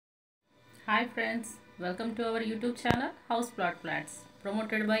Hi friends, welcome to our YouTube channel House Plot Flats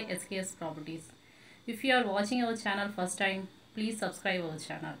promoted by SKS Properties. If you are watching our channel first time, please subscribe our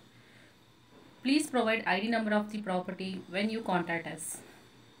channel. Please provide ID number of the property when you contact us.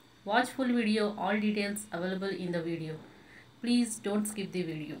 Watch full video, all details available in the video. Please don't skip the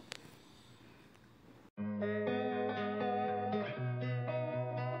video.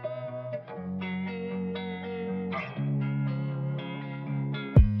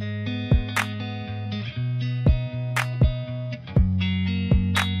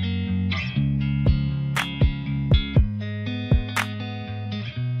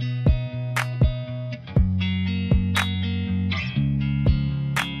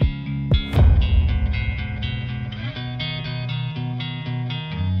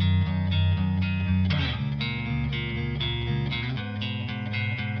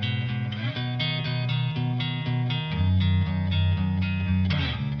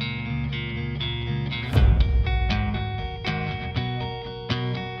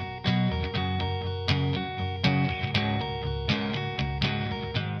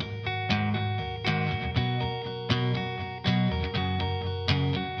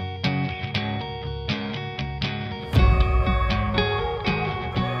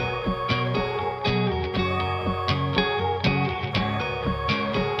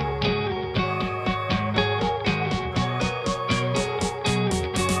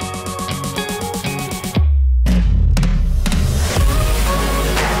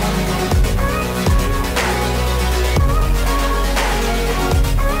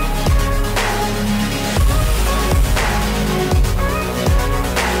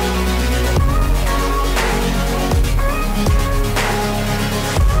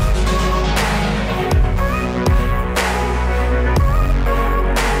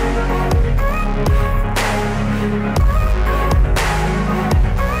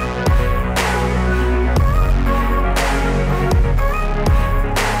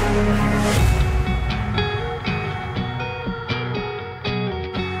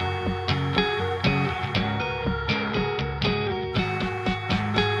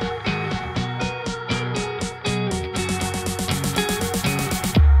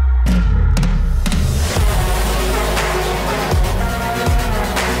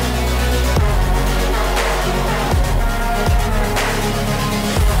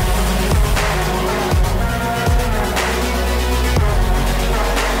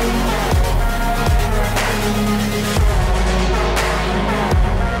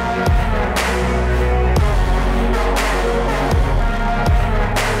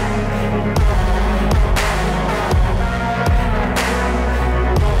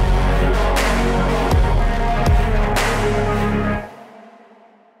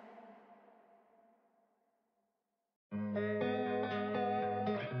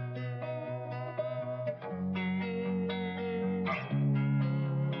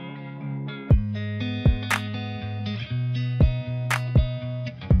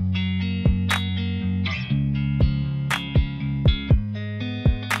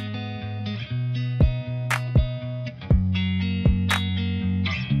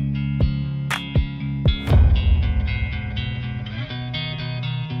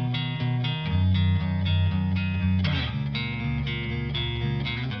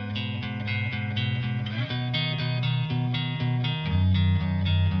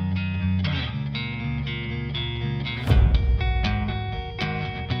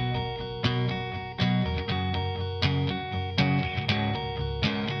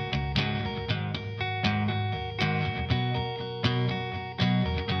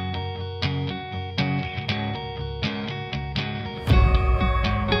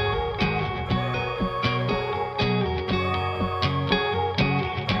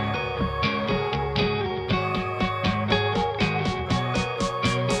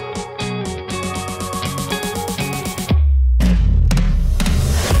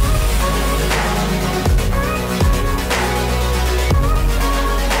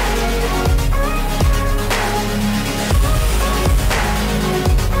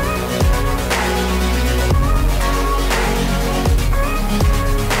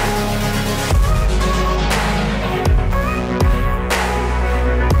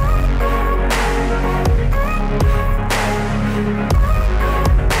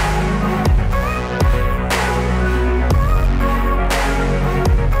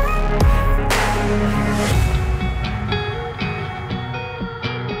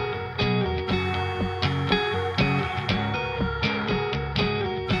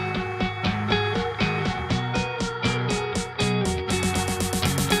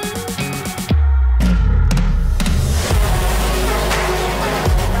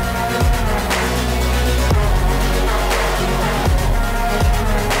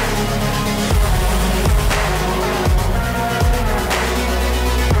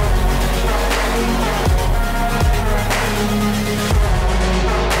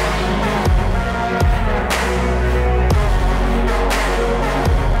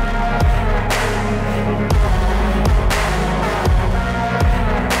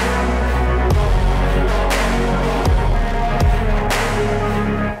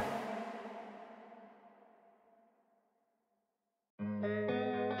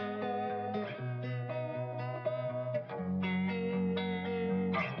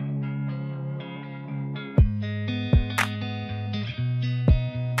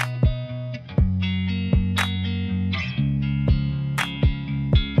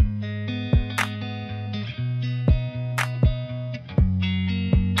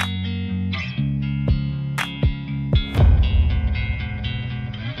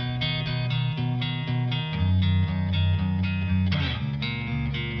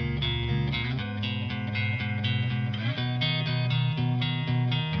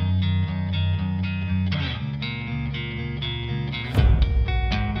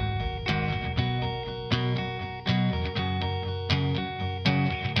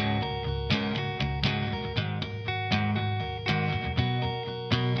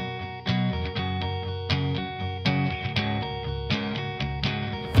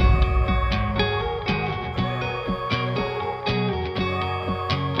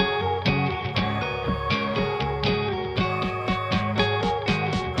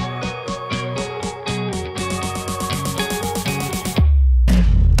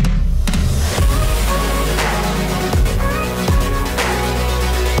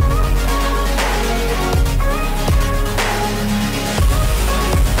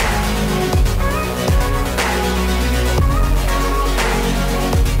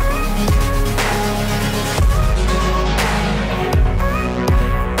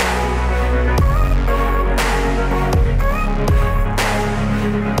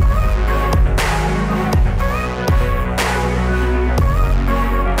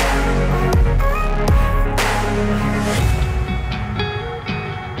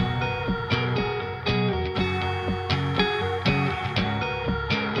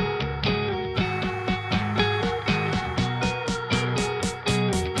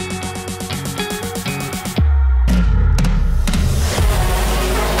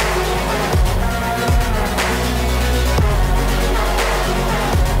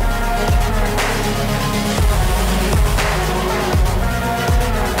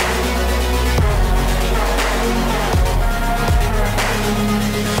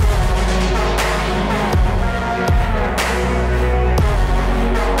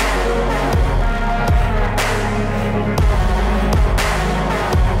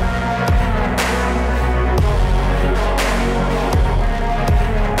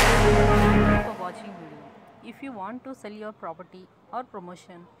 want to sell your property or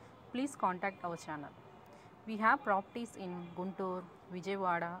promotion, please contact our channel. We have properties in Guntur,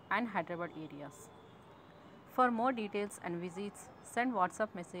 Vijayawada and Hyderabad areas. For more details and visits, send WhatsApp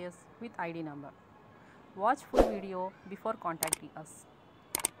messages with ID number. Watch full video before contacting us.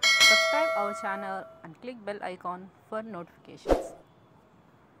 Subscribe our channel and click bell icon for notifications.